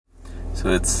So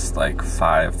it's like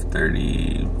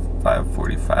 5:30,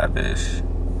 5:45-ish,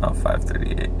 oh,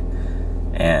 5:38.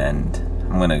 And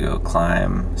I'm gonna go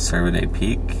climb Cervidae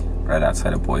Peak right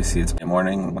outside of Boise. It's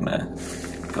morning. I'm gonna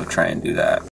go try and do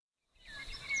that.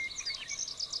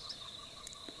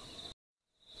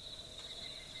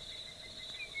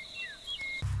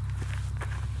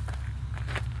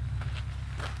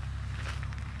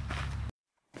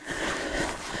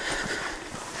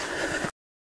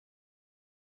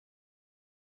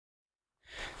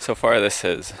 So far this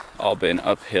has all been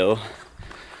uphill,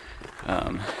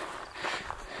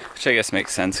 which I guess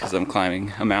makes sense because I'm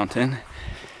climbing a mountain,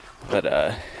 but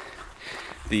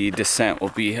the descent will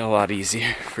be a lot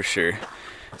easier for sure.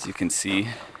 As you can see,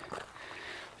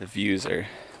 the views are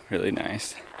really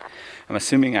nice. I'm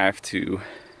assuming I have to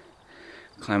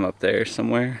climb up there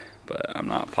somewhere, but I'm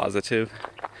not positive.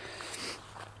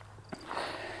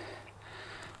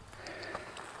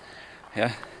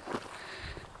 Yeah.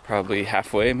 Probably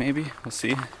halfway, maybe. We'll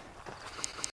see.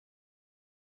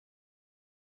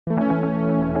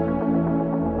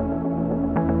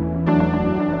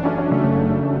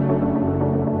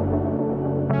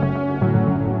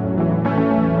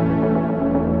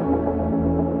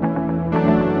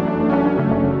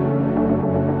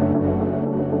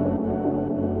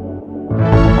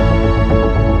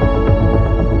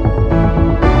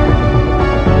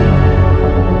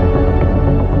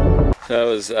 So that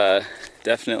was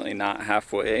definitely not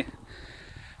halfway,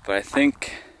 but I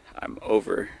think I'm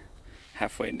over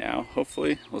halfway now,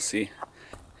 hopefully. We'll see.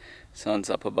 Sun's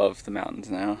up above the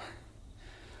mountains now.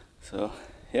 So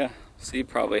yeah, see,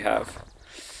 probably have,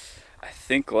 I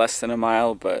think, less than a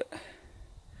mile, but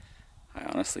I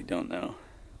honestly don't know.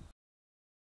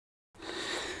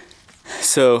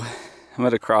 So I'm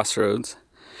at a crossroads.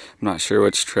 I'm not sure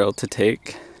which trail to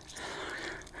take,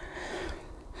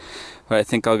 but I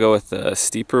think I'll go with the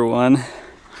steeper one.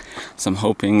 So I'm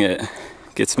hoping it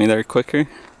gets me there quicker.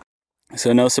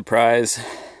 So no surprise,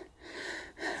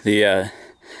 the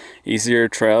easier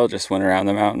trail just went around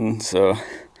the mountain, so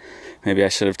maybe I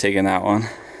should have taken that one.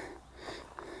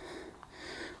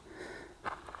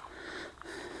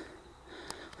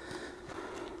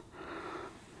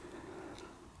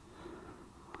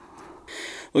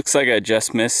 Looks like I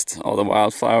just missed all the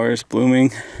wildflowers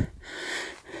blooming,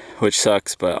 which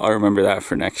sucks, but I'll remember that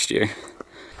for next year.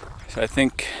 So I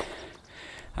think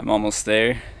I'm almost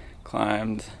there.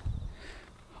 Climbed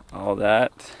all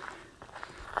that.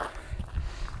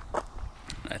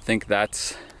 I think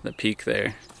that's the peak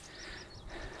there.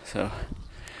 So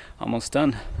almost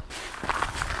done.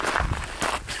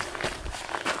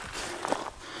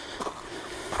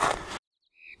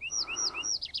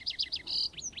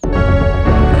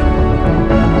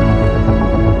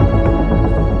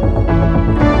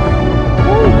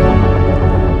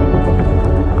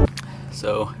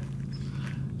 So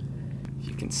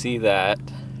you can see that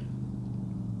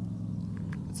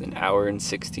it's an hour and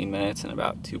 16 minutes and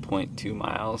about 2.2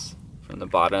 miles from the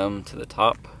bottom to the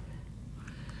top.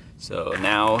 So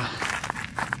now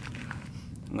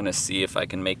I'm gonna see if I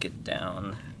can make it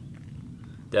down,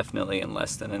 definitely in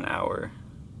less than an hour.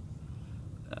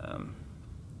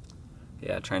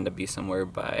 Yeah, trying to be somewhere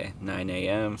by 9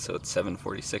 a.m. so it's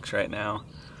 7:46 right now.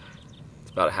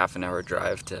 It's about a half an hour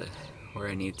drive to where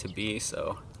I need to be,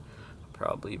 so I'll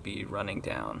probably be running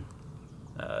down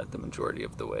the majority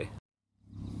of the way.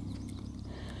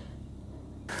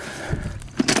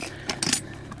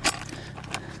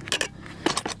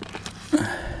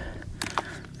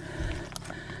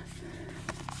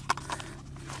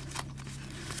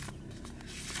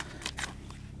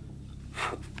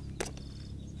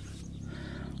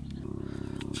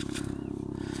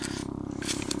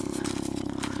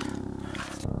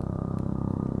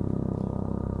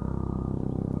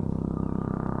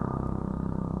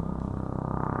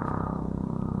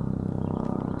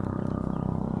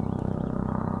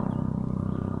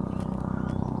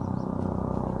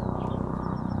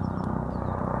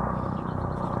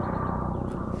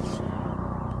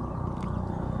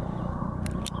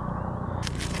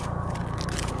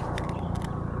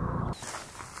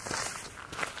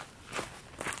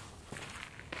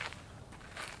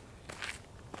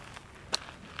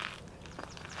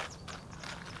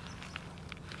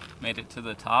 Made it to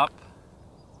the top.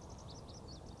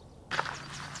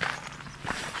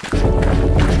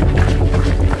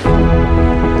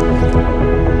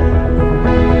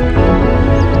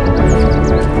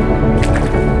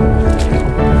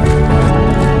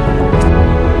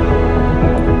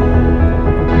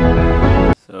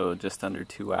 So just under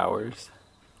 2 hours,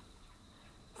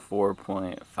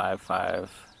 4.55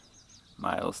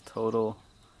 miles total.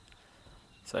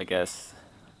 So I guess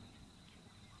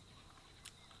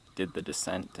did the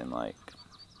descent in like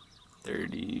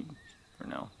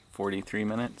 43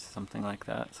 minutes, something like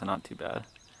that, so not too bad.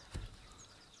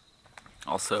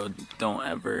 Also, don't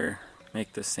ever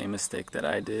make the same mistake that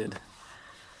I did.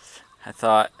 I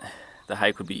thought the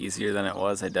hike would be easier than it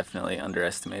was. I definitely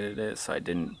underestimated it, so I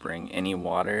didn't bring any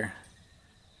water.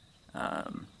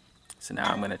 So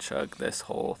now I'm going to chug this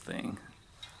whole thing.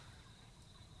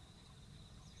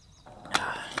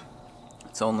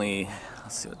 It's only,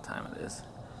 let's see what time it is.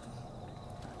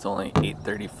 It's only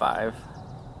 8:35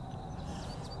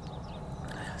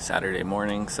 Saturday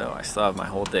morning, so I still have my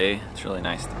whole day. It's really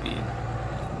nice to be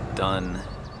done,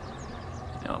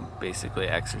 you know, basically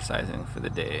exercising for the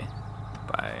day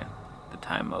by the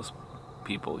time most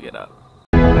people get up.